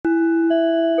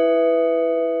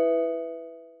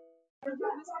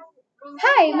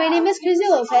Hi, my name is Cruzy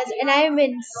Lopez and I am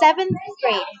in seventh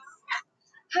grade.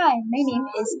 Hi, my name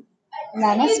is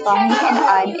Lana Spani and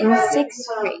I'm in sixth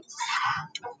grade.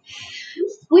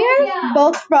 We're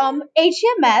both from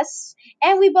HMS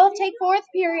and we both take fourth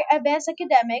period advanced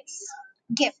academics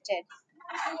gifted.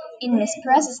 In Miss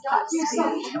Perez's class.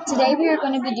 Today we are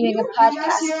going to be doing a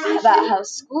podcast about how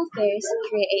school fairs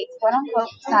create a quote-unquote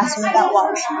classroom without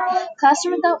walls.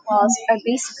 Classroom without walls are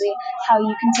basically how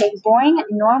you can take boring,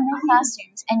 normal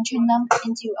classrooms and turn them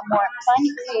into a more fun,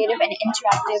 creative, and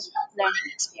interactive learning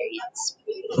experience.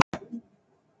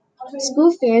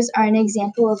 School fairs are an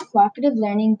example of cooperative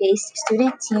learning-based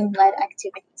student team-led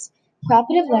activities.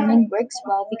 Cooperative learning works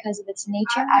well because of its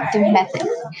nature active method.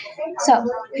 So,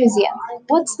 Krizia,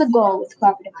 what's the goal with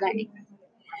cooperative learning?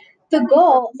 The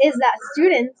goal is that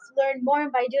students learn more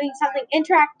by doing something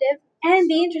interactive and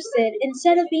be interested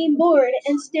instead of being bored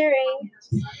and staring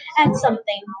at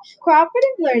something.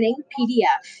 Cooperative learning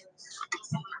PDF.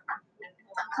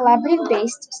 Collaborative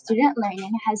based student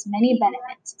learning has many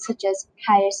benefits, such as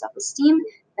higher self esteem,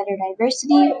 better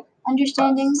diversity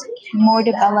understandings, more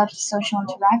developed social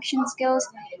interaction skills,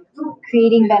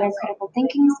 creating better critical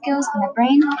thinking skills in the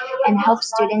brain, and help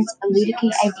students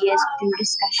elucidate ideas through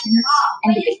discussions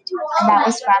and debate. And that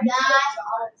was from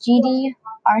gdrc.org.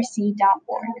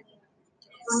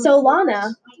 So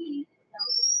Lana,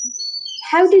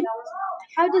 how did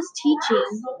how does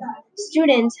teaching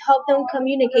students help them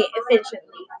communicate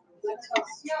efficiently?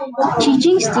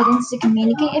 Teaching students to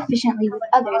communicate efficiently with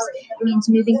others means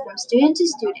moving from student to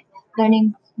student,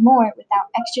 learning more without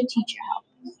extra teacher help.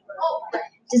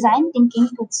 Design thinking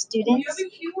puts students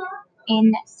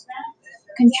in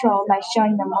control by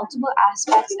showing them multiple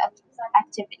aspects of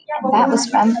activity. And that was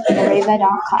from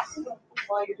Nareva.com.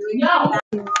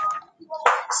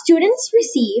 Students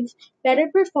receive better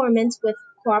performance with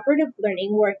cooperative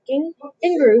learning working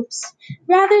in groups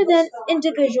rather than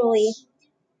individually.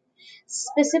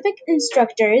 Specific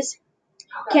instructors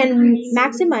can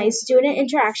maximize student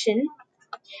interaction,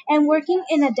 and working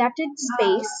in adapted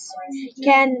space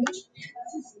can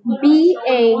be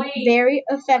a very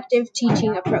effective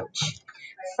teaching approach.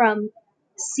 From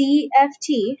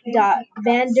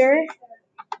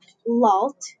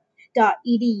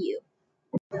cft.vanderlalt.edu.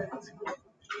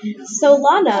 So,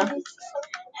 Lana,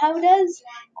 how does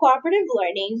cooperative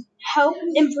learning help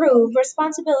improve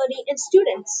responsibility in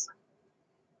students?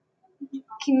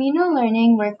 Communal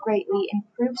learning work greatly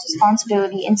improves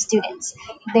responsibility in students.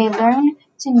 They learn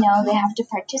to know they have to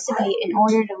participate in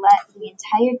order to let the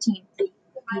entire team be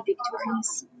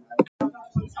victorious.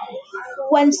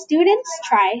 When students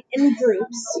try in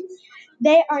groups,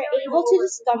 they are able to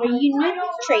discover unique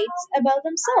traits about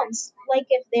themselves, like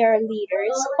if they are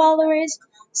leaders, followers,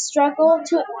 struggle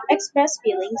to express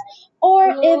feelings,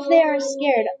 or if they are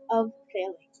scared of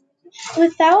failing.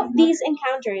 Without these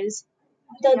encounters,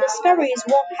 the discoveries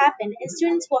won't happen and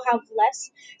students will have less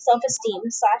self-esteem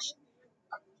slash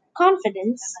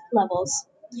confidence levels.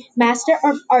 Master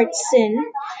of Arts in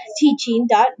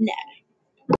Teaching.net.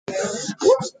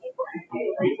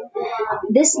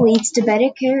 This leads to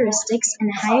better characteristics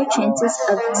and higher chances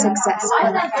of success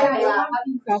in life.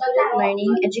 Cooperative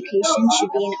learning education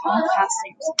should be in all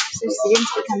classrooms so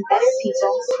students become better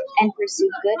people and pursue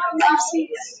good life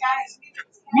skills.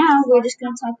 Now we're just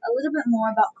going to talk a little bit more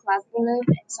about collaborative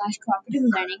slash cooperative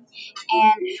learning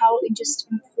and how it just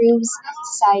improves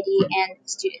society and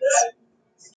students.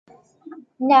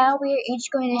 Now we are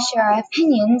each going to share our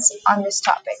opinions on this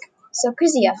topic. So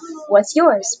Krizia, what's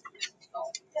yours?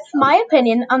 My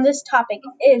opinion on this topic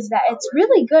is that it's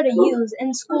really good to use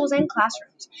in schools and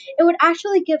classrooms. It would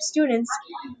actually give students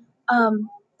a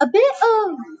bit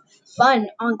of fun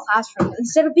on classroom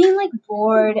instead of being like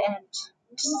bored and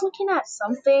just looking at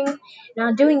something,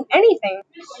 not doing anything.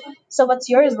 So what's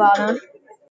yours, Lana?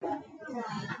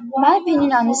 My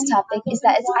opinion on this topic is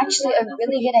that it's actually a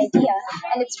really good idea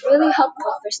and it's really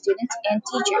helpful for students and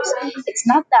teachers. It's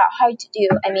not that hard to do.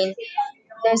 I mean,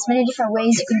 there's many different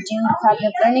ways you can do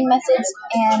cooperative learning methods,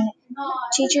 and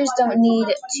teachers don't need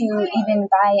to even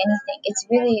buy anything. It's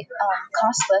really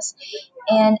costless,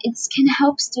 and it can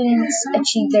help students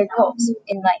achieve their goals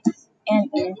in life and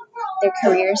in their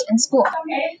careers in school.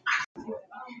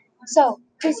 So,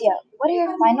 Krizia, what are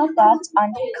your final thoughts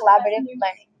on collaborative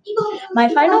learning? My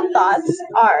final thoughts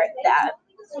are that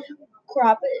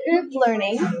cooperative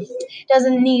learning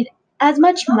doesn't need as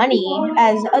much money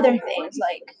as other things,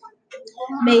 like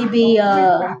maybe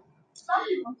I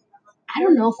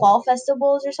don't know, fall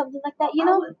festivals or something like that.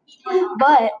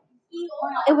 But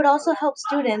it would also help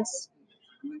students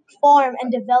form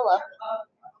and develop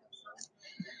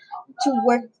to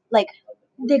work, like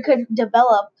they could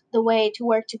develop the way to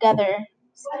work together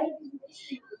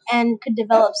and could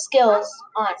develop skills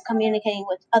on communicating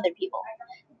with other people.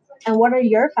 And what are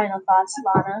your final thoughts,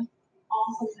 Lana?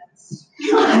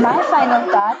 My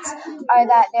final thoughts are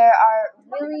that there are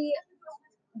really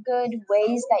good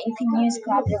ways that you can use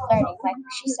collaborative learning, like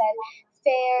she said,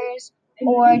 fairs,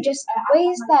 or just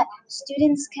ways that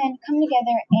students can come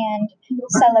together and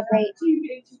celebrate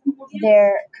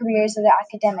their careers or their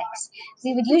academics.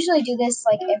 We would usually do this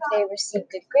like if they receive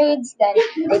good grades, then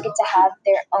they get to have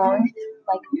their own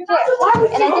like fair.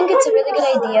 And I think it's a really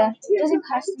good idea. It doesn't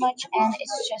cost much and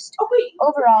it's just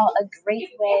overall a great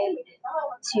way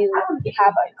to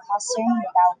have a classroom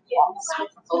without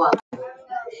walls.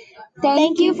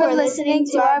 Thank you for listening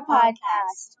to our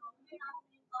podcast.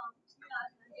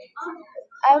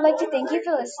 I would like to thank you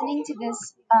for listening to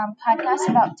this podcast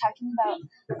about talking about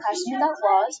Classroom Without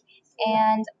Walls.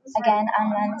 And again, I'm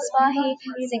Lana Swahi,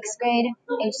 6th grade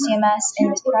HCMS in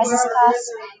Ms. Perez's class.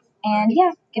 And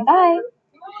yeah, goodbye.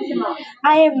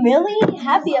 I am really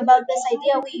happy about this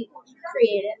idea we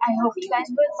created. I hope you guys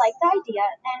would like the idea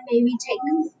and maybe take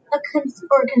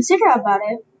or consider about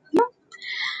it.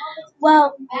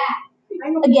 Well,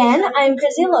 again, I'm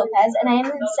Chrissy Lopez and I am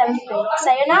in 7th grade.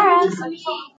 Sayonara!